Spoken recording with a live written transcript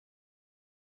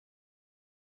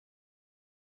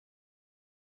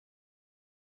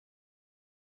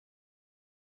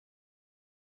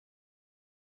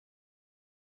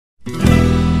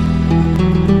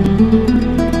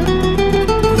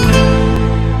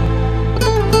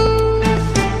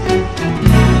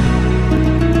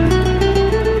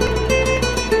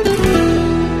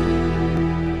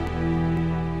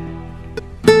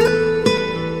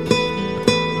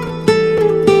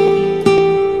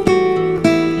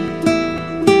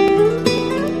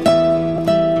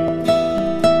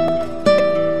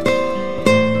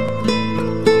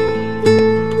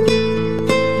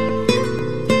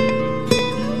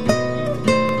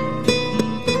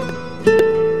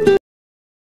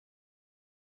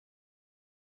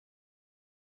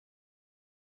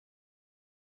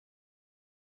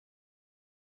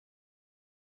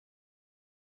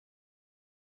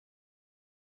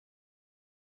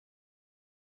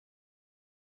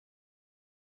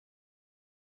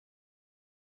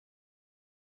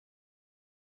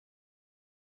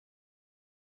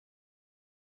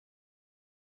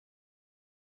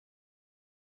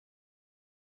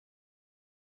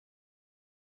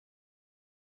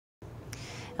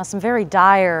Now, some very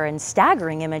dire and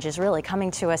staggering images really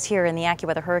coming to us here in the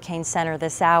AccuWeather Hurricane Center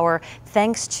this hour,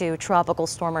 thanks to Tropical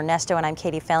Storm Ernesto, and I'm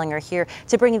Katie Fellinger here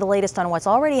to bring you the latest on what's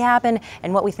already happened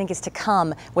and what we think is to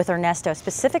come with Ernesto.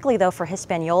 Specifically, though, for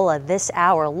Hispaniola this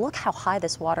hour, look how high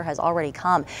this water has already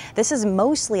come. This has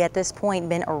mostly at this point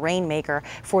been a rainmaker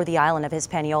for the island of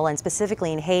Hispaniola, and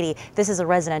specifically in Haiti. This is a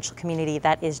residential community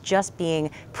that is just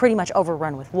being pretty much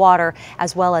overrun with water,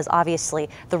 as well as obviously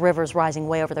the rivers rising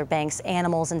way over their banks,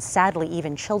 animals, and sadly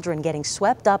even children getting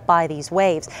swept up by these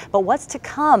waves. But what's to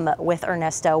come with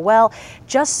Ernesto? Well,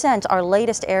 just sent our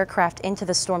latest aircraft into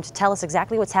the storm to tell us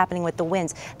exactly what's happening with the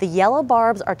winds. The yellow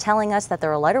barbs are telling us that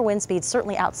there are lighter wind speeds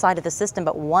certainly outside of the system,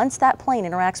 but once that plane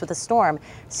interacts with the storm,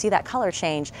 see that color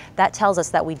change, that tells us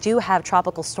that we do have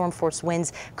tropical storm force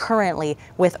winds currently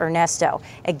with Ernesto.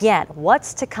 Again,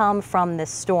 what's to come from this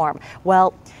storm?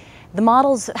 Well, the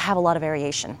models have a lot of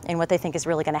variation in what they think is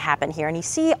really going to happen here, and you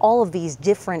see all of these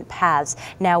different paths.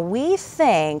 Now, we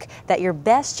think that your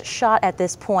best shot at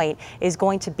this point is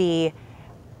going to be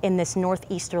in this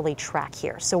northeasterly track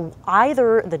here. So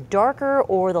either the darker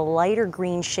or the lighter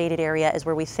green shaded area is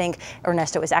where we think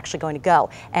Ernesto is actually going to go.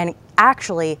 And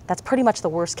actually, that's pretty much the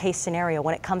worst case scenario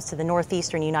when it comes to the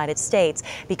northeastern United States,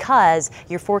 because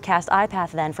your forecast eye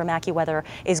path then from AccuWeather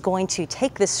is going to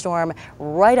take this storm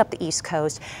right up the East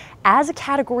Coast as a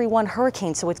Category 1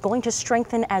 hurricane, so it's going to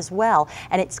strengthen as well.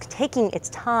 And it's taking its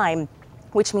time,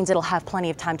 which means it'll have plenty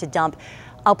of time to dump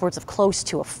upwards of close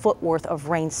to a foot worth of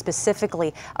rain,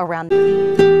 specifically around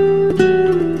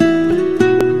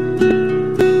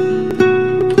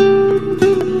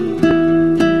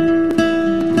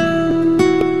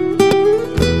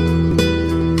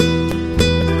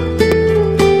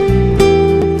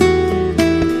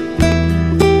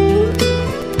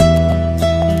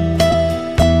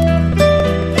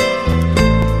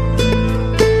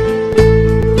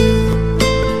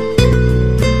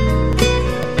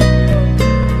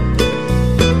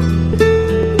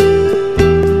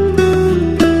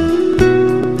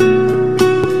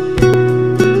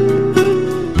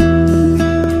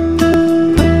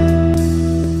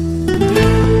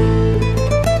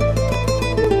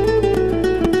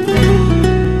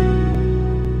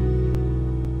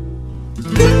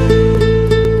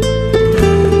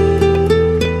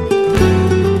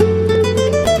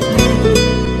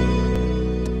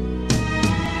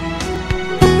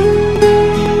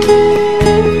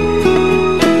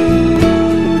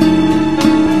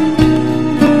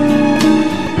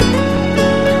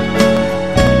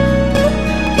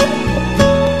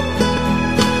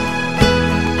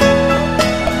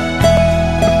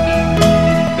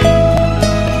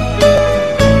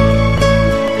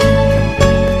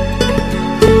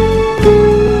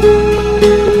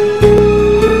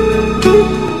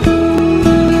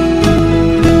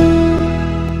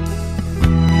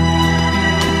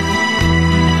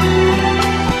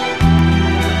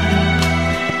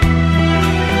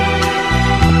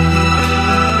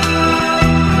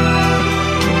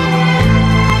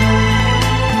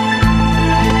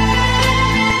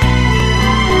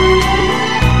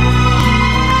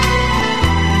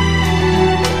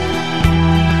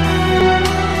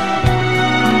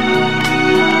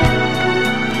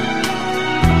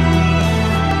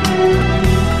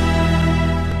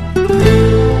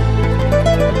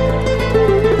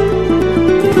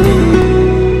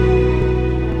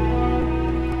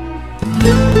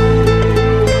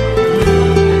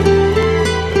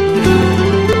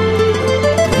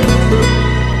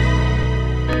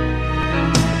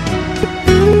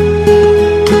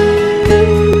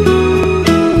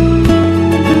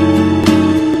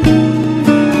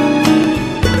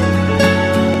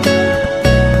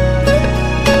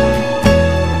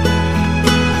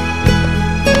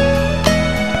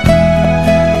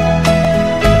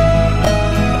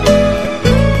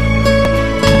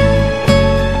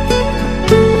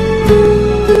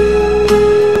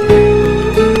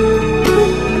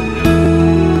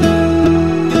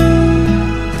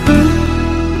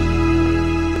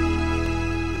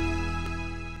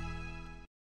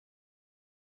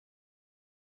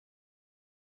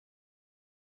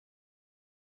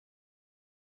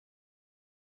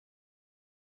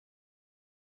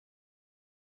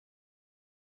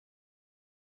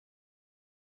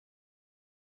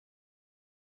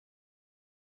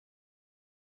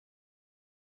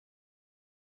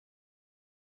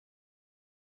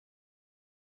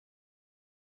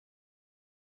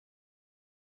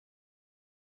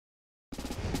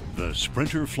The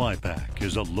Sprinter Flypack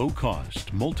is a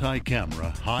low-cost,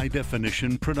 multi-camera,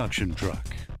 high-definition production truck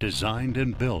designed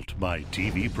and built by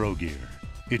TV Pro Gear.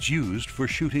 It's used for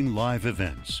shooting live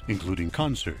events, including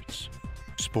concerts,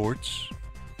 sports,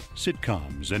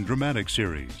 sitcoms and dramatic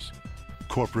series,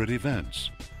 corporate events,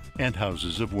 and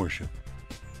houses of worship.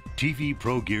 TV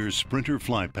Pro Gear's Sprinter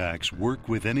Fly Packs work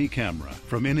with any camera,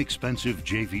 from inexpensive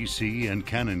JVC and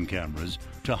Canon cameras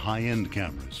to high-end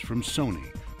cameras from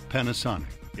Sony, Panasonic,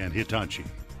 and Hitachi.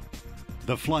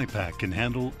 The Fly Pack can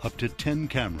handle up to 10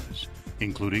 cameras,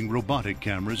 including robotic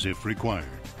cameras if required.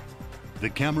 The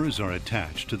cameras are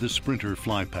attached to the Sprinter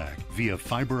Fly Pack via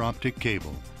fiber optic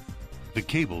cable. The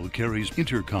cable carries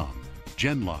intercom,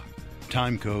 genlock,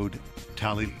 timecode,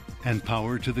 tally, and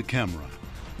power to the camera.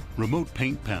 Remote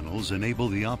paint panels enable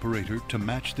the operator to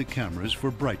match the cameras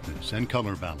for brightness and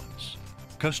color balance.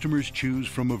 Customers choose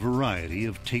from a variety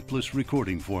of tapeless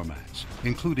recording formats,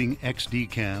 including XD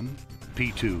Cam,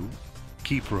 P2,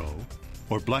 KeyPro,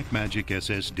 or Blackmagic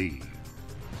SSD.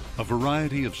 A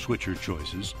variety of switcher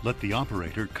choices let the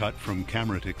operator cut from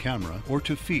camera to camera or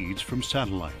to feeds from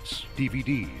satellites,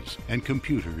 DVDs, and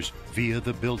computers via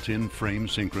the built-in frame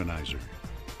synchronizer.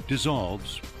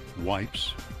 Dissolves,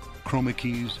 wipes, chroma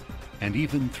keys, and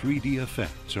even 3D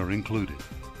effects are included.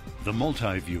 The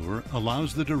multi-viewer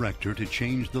allows the director to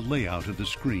change the layout of the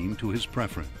screen to his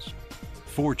preference.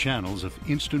 4 channels of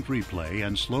instant replay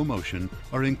and slow motion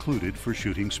are included for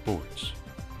shooting sports.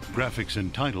 Graphics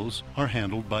and titles are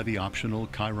handled by the optional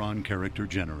Chiron character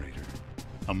generator.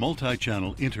 A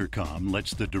multi-channel intercom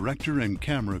lets the director and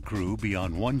camera crew be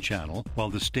on one channel while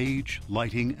the stage,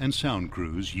 lighting, and sound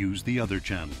crews use the other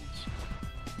channels.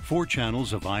 4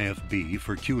 channels of IFB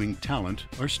for cueing talent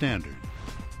are standard.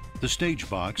 The stage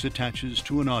box attaches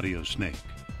to an audio snake.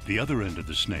 The other end of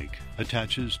the snake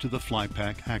attaches to the Fly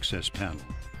Pack access panel.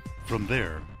 From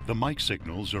there, the mic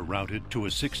signals are routed to a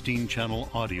 16-channel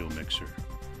audio mixer.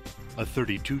 A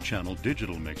 32-channel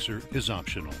digital mixer is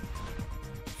optional.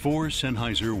 4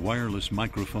 Sennheiser wireless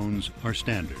microphones are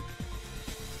standard.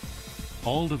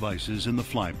 All devices in the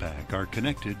Fly Pack are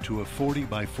connected to a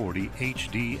 40x40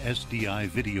 HD SDI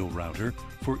video router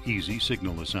for easy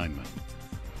signal assignment.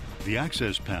 The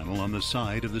access panel on the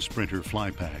side of the Sprinter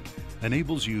Fly Pack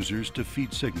enables users to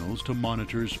feed signals to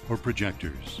monitors or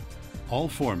projectors. All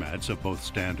formats of both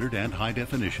standard and high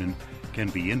definition can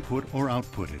be input or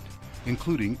outputted,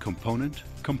 including component,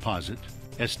 composite,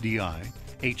 SDI,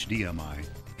 HDMI,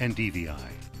 and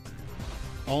DVI.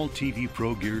 All TV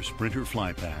Pro Gear Sprinter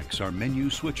Fly Packs are menu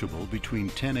switchable between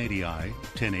 1080i,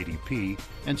 1080p,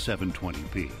 and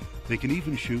 720p. They can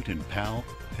even shoot in PAL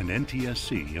and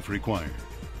NTSC if required.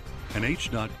 An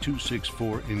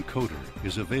H.264 encoder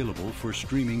is available for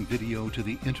streaming video to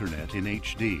the internet in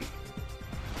HD.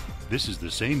 This is the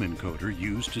same encoder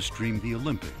used to stream the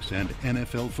Olympics and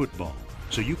NFL football,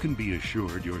 so you can be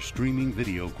assured your streaming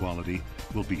video quality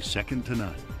will be second to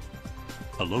none.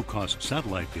 A low-cost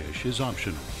satellite dish is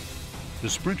optional. The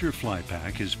Sprinter Fly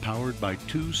Pack is powered by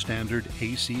 2 standard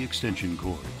AC extension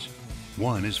cords.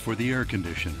 One is for the air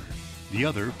conditioner. The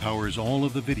other powers all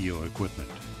of the video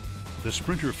equipment. The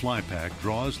Sprinter Fly Pack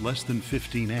draws less than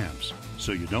 15 amps,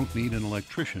 so you don't need an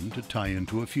electrician to tie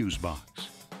into a fuse box.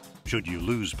 Should you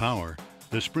lose power,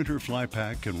 the Sprinter Fly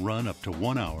Pack can run up to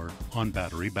 1 hour on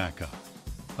battery backup.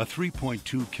 A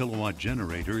 3.2 kilowatt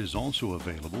generator is also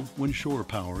available when shore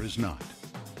power is not.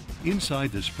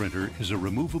 Inside the Sprinter is a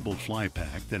removable fly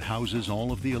pack that houses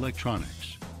all of the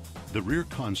electronics. The rear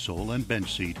console and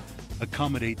bench seat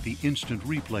accommodate the instant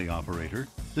replay operator,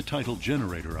 the title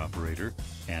generator operator,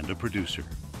 and a producer.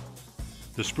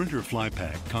 The Sprinter Fly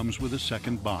Pack comes with a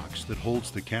second box that holds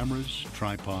the cameras,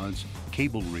 tripods,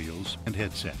 cable reels, and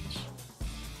headsets.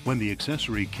 When the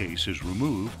accessory case is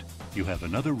removed, you have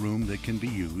another room that can be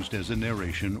used as a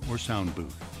narration or sound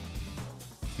booth.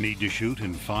 Need to shoot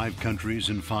in 5 countries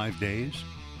in 5 days?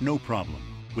 No problem.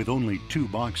 With only 2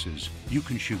 boxes, you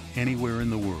can shoot anywhere in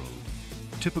the world.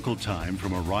 Typical time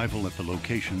from arrival at the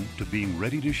location to being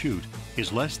ready to shoot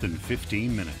is less than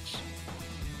 15 minutes.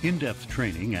 In-depth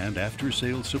training and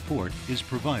after-sales support is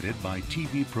provided by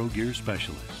TV Pro Gear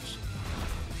specialists.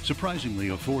 Surprisingly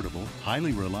affordable,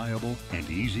 highly reliable, and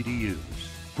easy to use.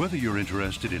 Whether you're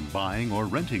interested in buying or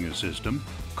renting a system,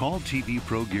 call TV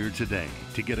Pro Gear today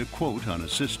to get a quote on a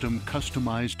system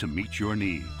customized to meet your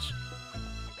needs.